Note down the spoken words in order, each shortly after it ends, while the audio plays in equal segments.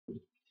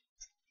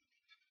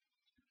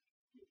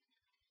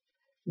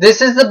This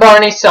is the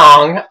Barney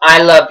song,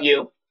 I Love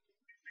You.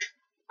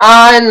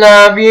 I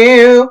love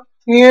you,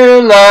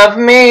 you love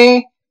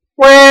me.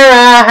 We're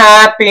a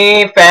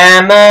happy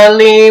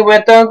family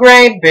with a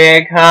great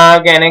big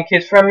hug and a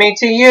kiss from me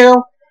to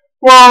you.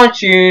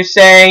 Won't you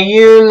say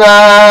you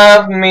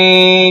love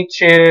me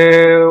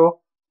too?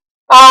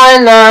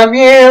 I love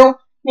you,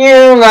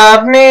 you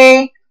love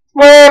me.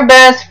 We're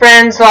best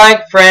friends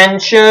like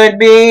friends should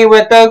be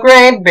with a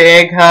great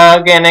big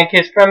hug and a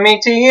kiss from me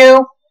to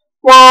you.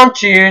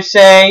 Won't you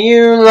say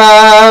you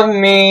love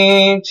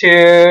me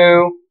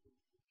too?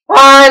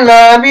 I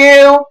love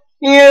you,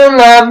 you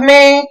love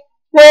me.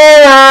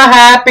 We're a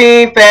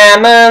happy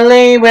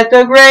family with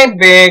a great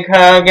big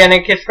hug and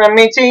a kiss from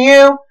me to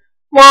you.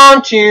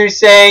 Won't you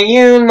say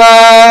you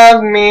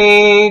love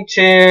me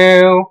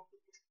too?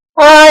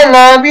 I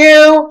love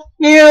you,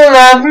 you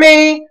love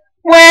me.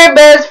 We're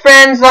best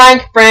friends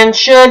like friends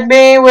should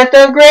be with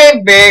a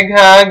great big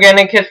hug and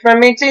a kiss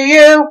from me to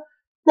you.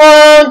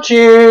 Won't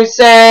you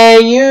say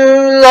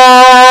you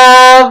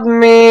love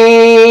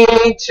me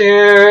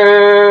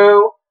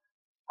too?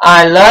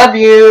 I love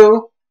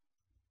you.